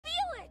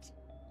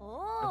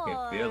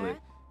I can feel it.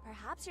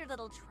 Perhaps your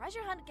little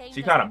treasure hunt game.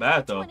 She kind of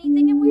bad though.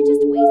 Anything, and we're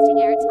just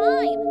wasting our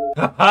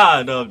time.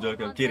 Haha, no, I'm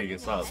joking. I'm kidding.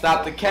 It's up.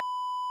 Stop the cat.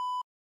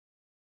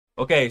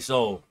 Okay,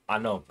 so I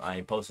know I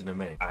ain't posted in a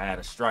minute. I had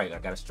a strike. I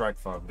got a strike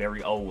from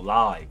very old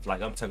live.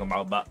 Like I'm talking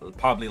about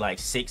probably like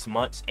 6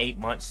 months, 8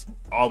 months,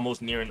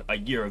 almost nearing a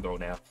year ago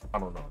now. I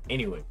don't know.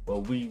 Anyway,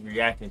 what we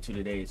reacting to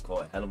today is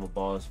called Hell of a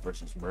Boss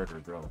versus Murder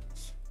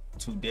Drones.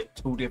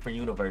 Two different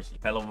universes.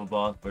 Hell of a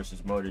Boss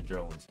versus Murder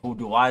Drones. Who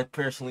do I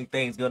personally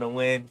think is gonna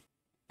win?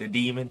 The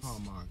demons. Oh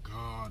my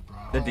god, bro.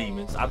 The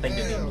demons. I think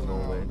the demons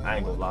gonna win. I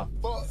ain't gonna lie.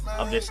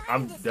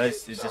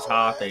 It's just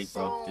how I think,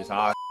 bro. Just how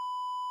I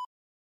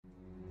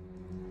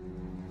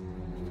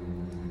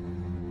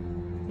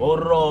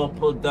Moro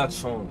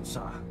Productions.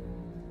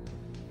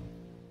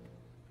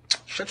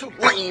 Shut your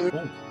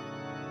lame.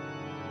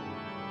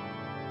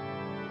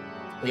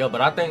 Yo,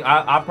 but I think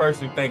I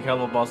personally think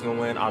Helluva Boss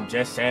gonna win. I'm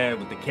just saying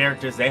with the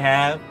characters they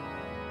have.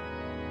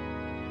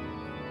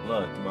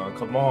 Look, bro,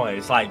 come on.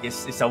 It's like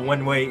it's a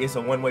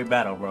one-way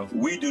battle, bro.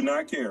 We do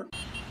not care.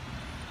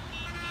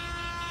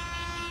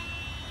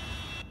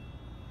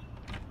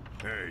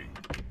 Hey,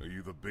 are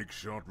you the big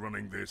shot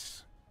running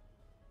this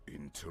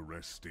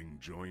interesting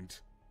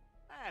joint?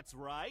 That's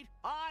right.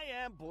 I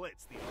am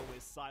Blitz, the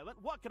always silent.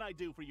 What can I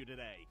do for you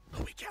today?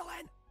 Who we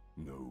killing?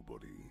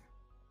 Nobody.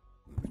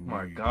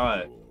 My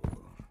God.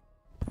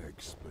 Your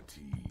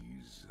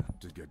expertise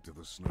to get to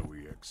the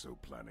snowy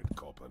exoplanet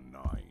Copper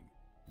 9.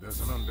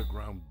 There's an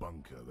underground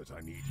bunker that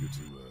I need you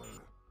to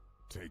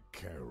take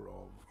care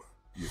of.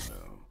 You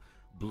know,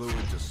 blow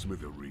it to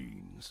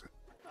smithereens.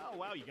 Oh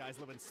wow, you guys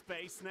live in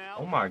space now?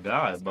 Oh my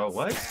God, bro,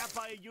 what? Stabbed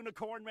by a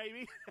unicorn,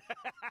 maybe?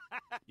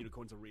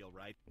 Unicorns are real,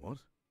 right? What?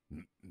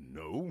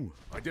 No,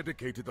 I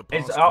dedicated the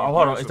It's past hold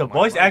on. years Is of the my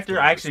voice life actor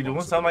to actually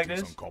doing something like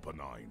this? on Copper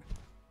 9.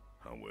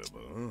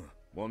 However,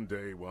 one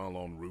day while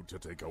en route to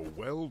take a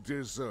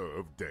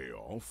well-deserved day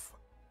off,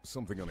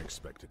 something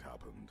unexpected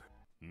happened.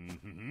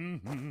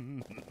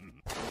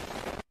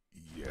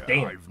 Yeah,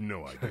 Damn. I've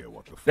no idea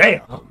what the fuck Damn.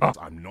 happened.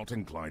 I'm not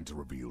inclined to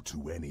reveal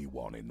to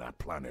anyone in that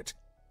planet,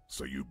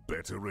 so you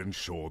better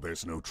ensure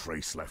there's no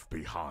trace left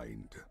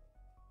behind.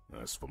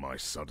 As for my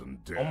sudden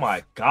death... Oh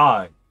my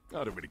God.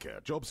 I don't really care.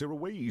 Jobs here are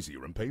way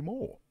easier and pay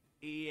more.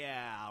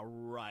 Yeah,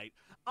 right.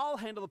 I'll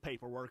handle the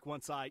paperwork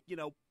once I,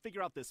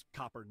 figure out this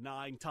Copper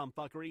 9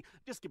 tomfuckery.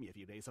 Just give me a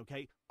few days,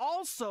 okay?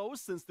 Also,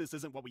 since this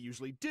isn't what we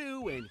usually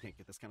do, and you can't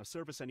get this kind of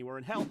service anywhere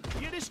in hell,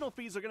 the additional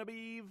fees are gonna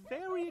be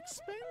very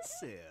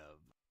expensive.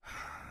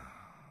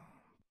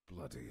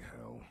 Bloody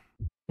hell.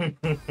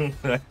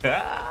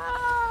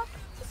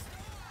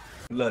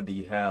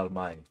 Bloody hell,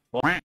 man.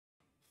 Alright,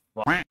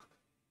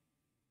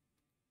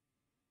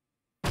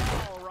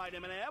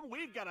 Eminem,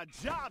 we've got a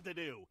job to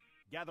do.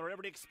 Gather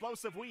every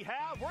explosive we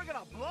have, we're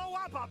gonna blow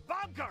up a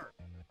bunker!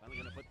 I'm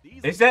gonna put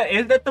these Is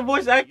that the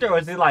voice actor, or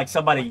is it like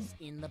somebody? What's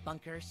in the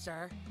bunker,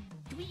 sir?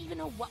 Do we even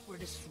know what we're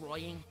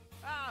destroying?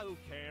 Ah, who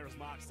cares,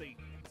 Moxie?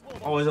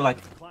 Oh, is it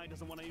like? The client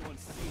doesn't want anyone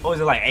seeing. Oh, is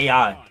it like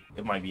AI?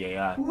 It might be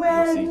AI.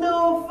 We'll see.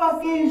 No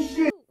fucking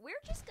shit.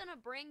 We're just gonna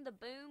bring the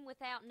boom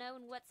without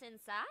knowing what's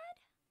inside?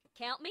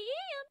 Count me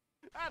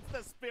in. That's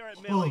the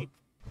spirit, Millie.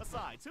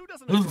 Besides, who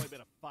doesn't enjoy a bit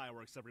of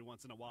fireworks every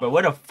once in a while? But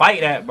where the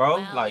fight at, bro?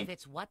 Well, Like, if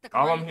it's what the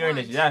all I'm client hearing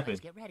is wants, yapping. let's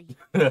get ready.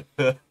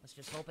 Let's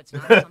just hope it's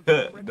not something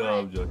we'll regret. No,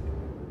 I'm joking.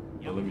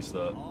 Yo, let me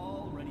stop.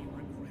 Already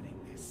regretting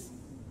this.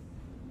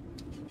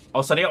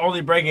 Oh, so they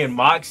only bring in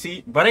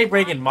Moxie, but they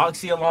bringing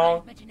Moxie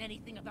along. Mention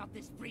anything about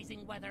this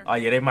freezing weather. Oh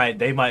yeah, they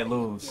might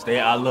lose. Look.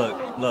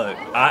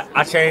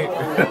 I changed.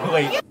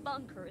 Wait,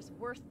 Bunker is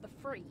worth the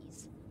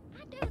freeze.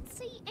 I don't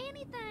see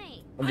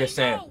anything. I'm just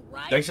saying.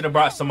 They should have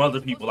brought some other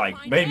people,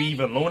 like maybe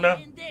even Luna.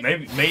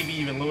 Maybe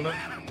even Luna.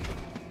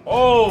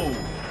 Oh.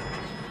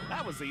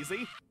 That was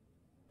easy.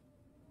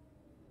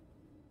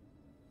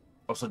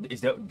 Oh, so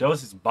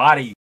those his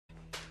body.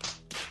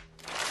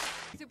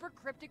 Super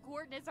cryptic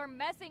coordinates are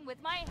messing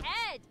with my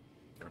head.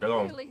 They're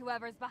going. Clearly,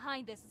 whoever's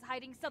behind this is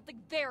hiding something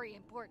very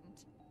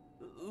important.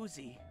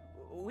 Uzi,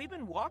 we've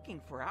been walking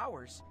for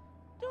hours.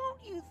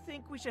 Don't you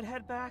think we should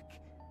head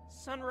back?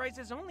 Sunrise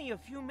is only a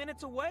few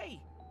minutes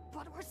away.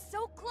 But we're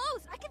so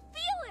close. I can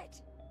feel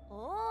it.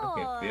 Or I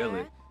can feel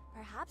it.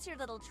 Perhaps your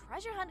little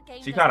treasure hunt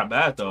game. She kind of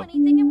bad though.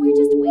 Anything, and we're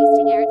just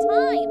wasting our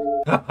time.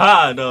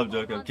 Haha, no, I'm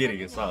joking. I'm kidding.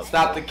 It's up.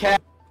 Stop the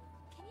cat.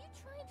 Can you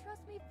try and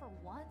trust me for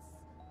once?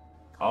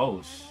 Oh,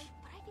 But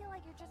I feel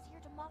like you're just here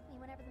to mock me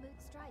whenever the mood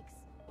strikes.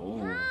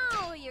 Ooh.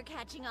 Oh, you're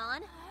catching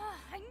on.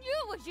 I knew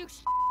it was you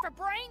for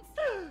brains.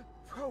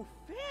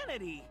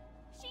 Profanity!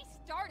 She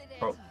started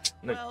it. Bro,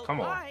 Nick, Well, come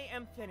on. I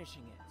am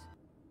finishing it.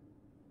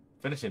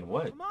 Finishing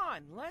what? Come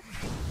on, let's...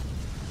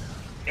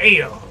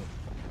 Damn. On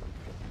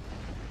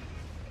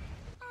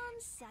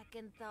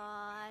second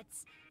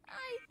thoughts,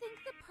 I think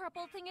the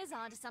purple thing is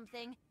onto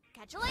something.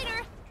 Catch you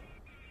later.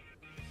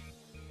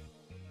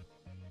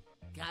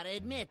 Gotta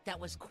admit, that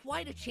was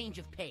quite a change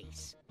of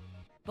pace.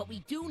 But we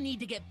do need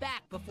to get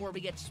back before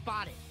we get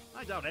spotted.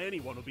 I doubt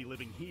anyone will be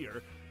living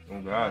here.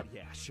 Oh God.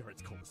 Yeah, sure,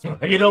 it's cold as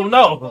fuck. You don't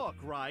know. Look,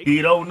 right?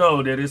 You don't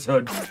know that it's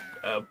a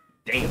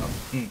damn.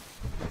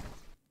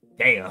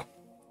 Damn.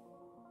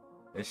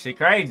 This shit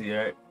crazy,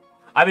 right?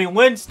 I mean,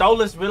 when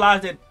Stolas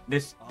realized that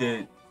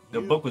the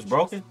book was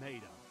broken?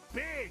 Made a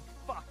big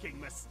fucking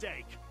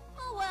mistake.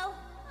 Oh well,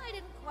 I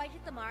didn't quite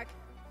hit the mark.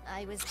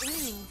 I was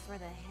aiming for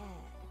the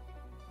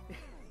head.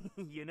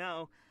 You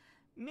know,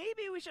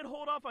 maybe we should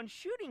hold off on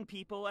shooting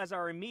people as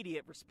our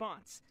immediate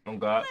response. Oh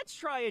God. Let's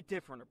try a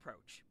different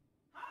approach.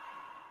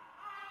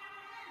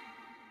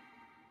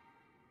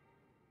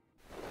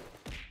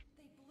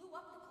 They blew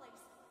up the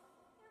place.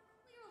 They're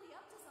clearly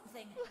up to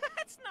something.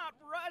 Let's not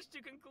rush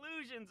to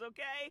conclusions,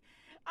 okay?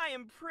 I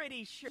am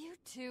pretty sure. You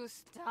two,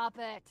 stop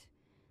it.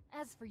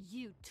 As for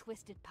you,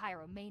 twisted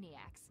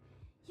pyromaniacs,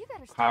 you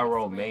better start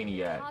explaining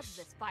the cause of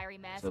this fiery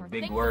mess, It's a or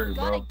big things word, are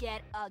gonna bro.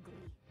 get ugly.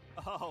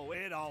 Oh,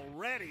 it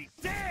already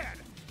did!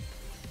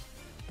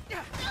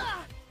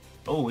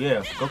 Oh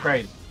yeah, go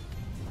crazy.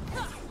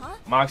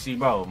 Moxie,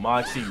 bro,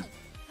 Moxie.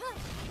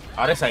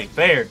 Oh, this ain't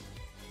fair.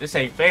 This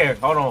ain't fair.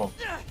 Hold on.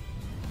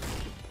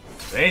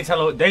 They ain't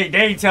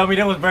tell me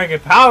they was bringing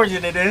powers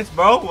into this,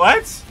 bro.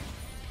 What?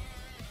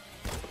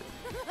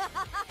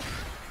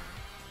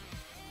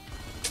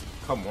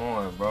 Come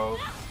on, bro.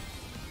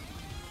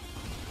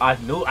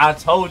 I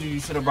told you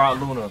should have brought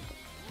Luna.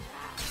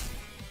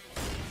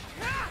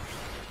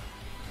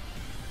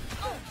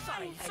 Oh,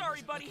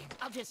 sorry, buddy.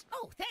 I'll just.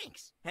 Oh,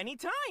 thanks.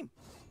 Anytime.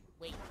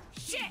 Wait.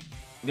 Shit.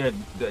 Yeah,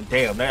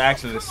 damn, they're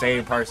actually the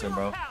same person,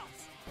 bro.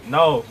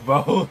 No,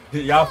 bro.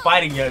 Y'all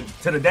fighting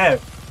to the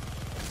death.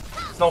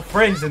 There's no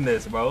friends in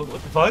this, bro.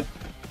 What the fuck?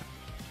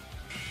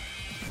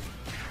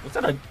 What's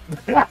that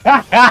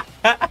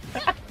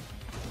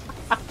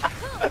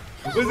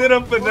Was it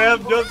a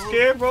FNAF jump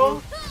scare,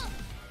 bro?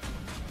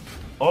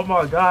 Oh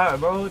my God,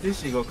 bro. This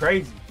shit go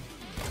crazy.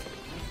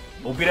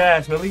 Whoop your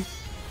ass, Millie.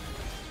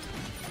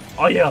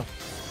 Oh yeah.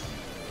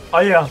 Oh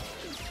yeah.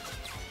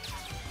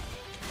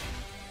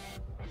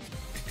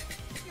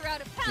 You're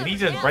out of power. Did he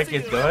just break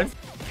his gun?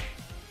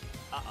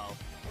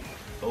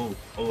 Uh-oh.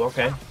 Oh,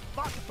 okay.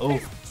 Oh,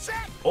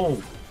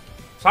 oh.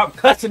 Stop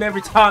cussing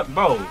every time,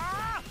 bro.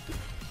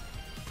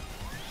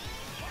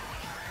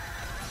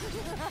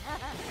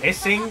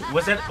 Hissing?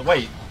 Was that?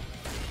 Wait.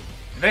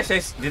 Did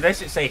that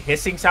shit say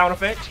hissing sound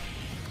effect?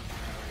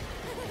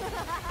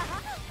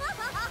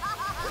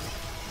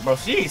 Bro,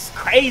 she's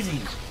crazy.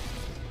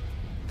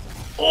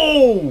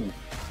 Oh.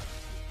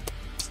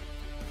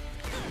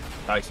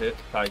 Tight shit.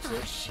 Tight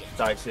shit.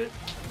 Tight shit.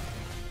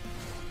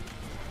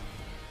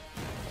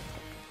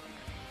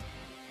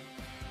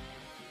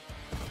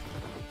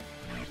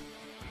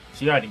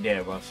 She already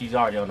dead, bro. She's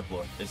already on the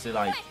floor. This is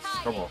like,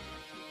 come on.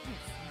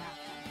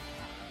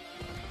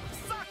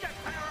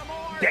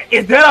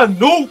 Is that a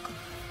nuke?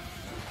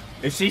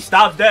 If she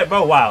stops that,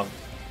 bro, wow.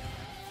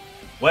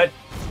 What?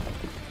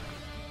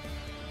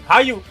 How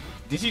you?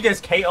 Did she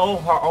just KO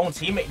her own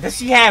teammate? Does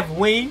she have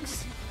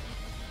wings?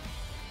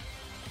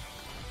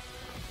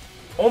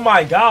 Oh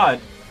my God.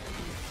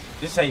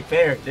 This ain't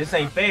fair. This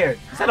ain't fair.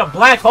 Is that a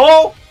black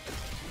hole?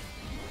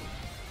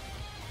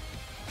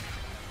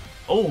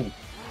 Oh.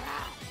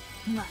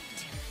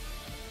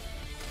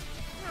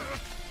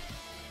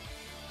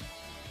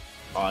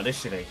 Oh,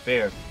 this shit ain't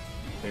fair.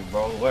 Hey,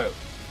 bro, what?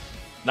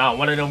 Nah,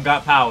 one of them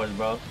got powers,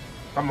 bro.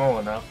 Come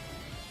on now.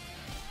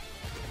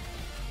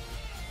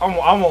 I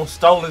want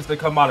Stolens to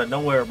come out of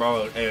nowhere,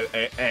 bro,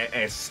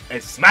 and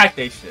smack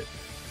that shit.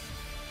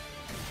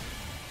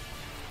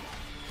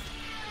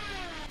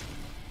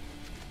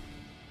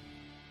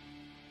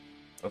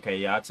 Okay,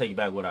 yeah, I'll take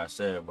back what I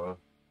said, bro.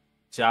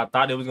 See, I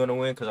thought they was gonna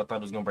win because I thought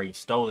it was gonna bring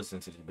Stolens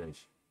into this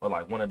bitch, or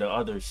like one of the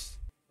others.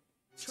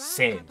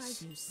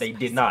 Sins. They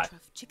did not.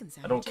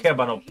 I don't care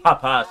about no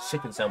Popeye's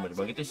chicken sandwich,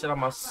 bro. Get this shit on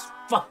my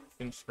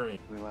fucking screen.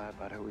 We lie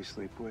about who we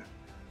sleep with.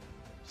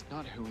 It's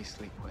not who we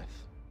sleep with.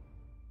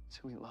 It's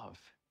who we love.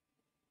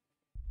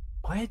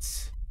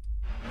 What?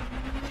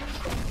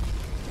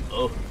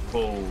 Oh,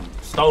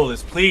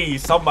 Stolens,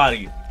 please,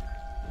 somebody.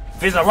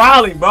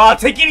 Raleigh, bro. I'll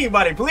take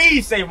anybody.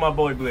 Please save my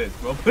boy Blitz,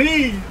 bro.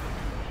 Please.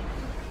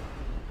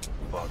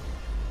 Fuck.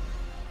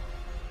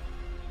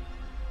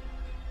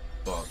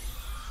 Fuck.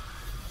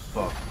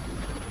 Fuck.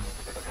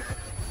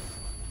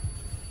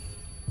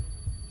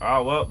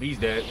 Oh, well, he's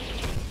dead.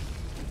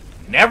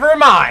 Never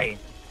mind.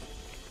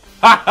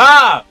 Ha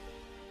ha.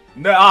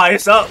 No,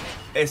 it's up.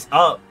 It's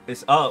up.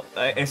 It's up.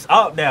 It's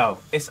up now.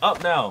 It's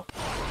up now.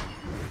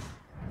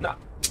 Nah.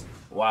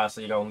 Why?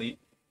 So you gonna leave?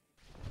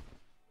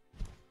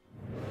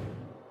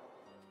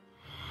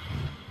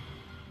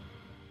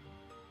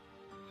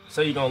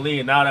 So you gonna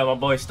leave now that my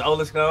boy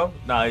Stolens come?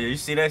 Nah, you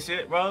see that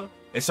shit, bro?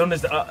 As soon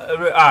as the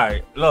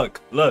alright,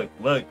 look,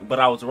 but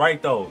I was right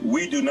though.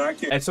 We do not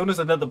care. As soon as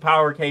another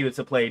power came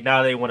into play,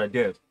 now they want to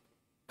dip.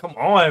 Come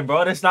on,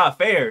 bro, that's not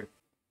fair.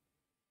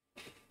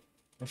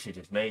 That shit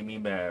just made me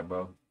mad,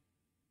 bro.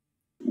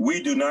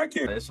 We do not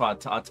care. That's why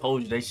I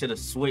told you they should have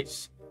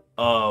switched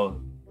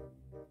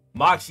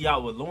Moxie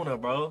out with Luna,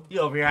 bro. He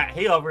over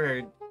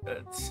here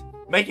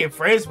making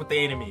friends with the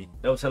enemy.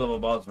 Those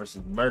HELLUVA Boss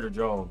versus Murder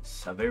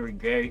Drones. A very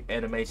great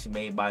animation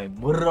made by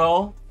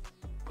Muro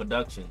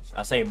Productions.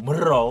 I say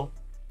Muro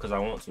Cause I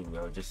want to,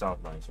 bro. It just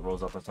sounds nice. It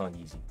rolls off my tongue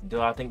easy.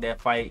 Do I think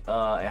that fight,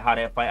 and how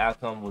that fight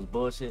outcome was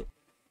bullshit?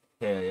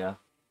 Hell yeah.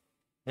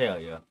 Hell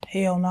yeah.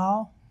 Hell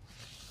no.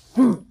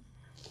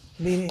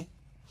 Beat it.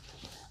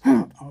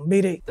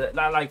 Beat it.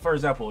 Like, for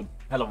example,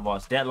 Helluva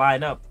Boss, that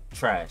lineup,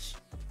 trash.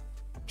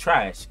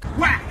 Trash.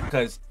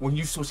 Because when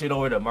you switch it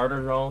over to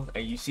Murder Zone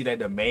and you see that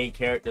the main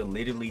character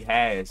literally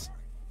has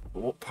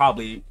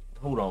probably,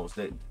 who knows,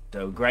 the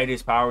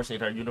greatest powers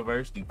in her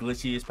universe, the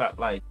glitchiest power,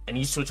 like, and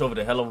you switch over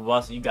to Helluva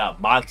Boss and you got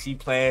Moxie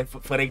playing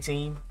for their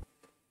team.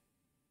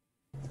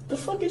 The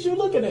fuck is you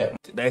looking at?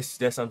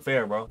 That's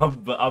unfair, bro.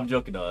 But I'm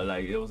joking though.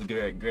 Like, it was a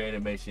great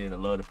animation. I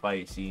love the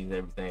fight scenes,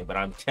 everything. But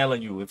I'm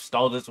telling you, if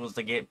Stolas was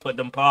to put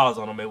them paws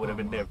on him, it would have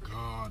been different.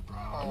 God, bro.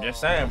 I'm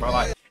just saying, bro.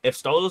 Like,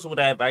 if Stolas would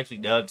have actually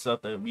done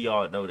something, we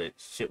all know that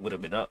shit would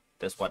have been up.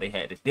 That's why they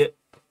had to dip.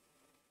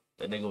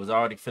 That nigga was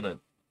already finna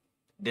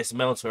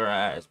dismount her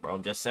ass, bro.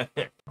 I'm just saying.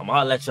 I'm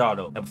gonna let y'all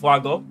know. And before I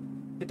go,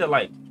 hit that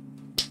like,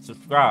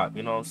 subscribe.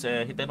 You know what I'm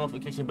saying? Hit that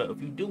notification bell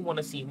if you do want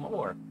to see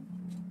more.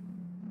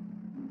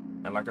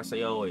 And like I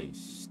say always,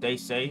 stay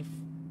safe.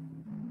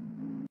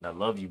 I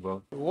love you,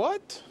 bro.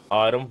 What?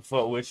 Alright, I'm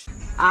fuck with you.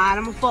 Alright,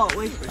 I'm a fuck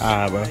with you.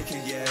 Alright, bro.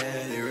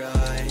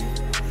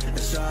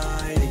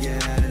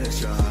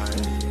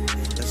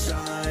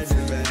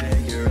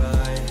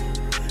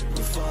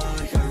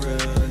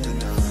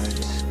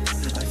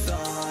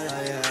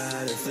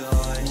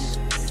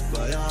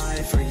 But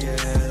I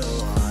forget.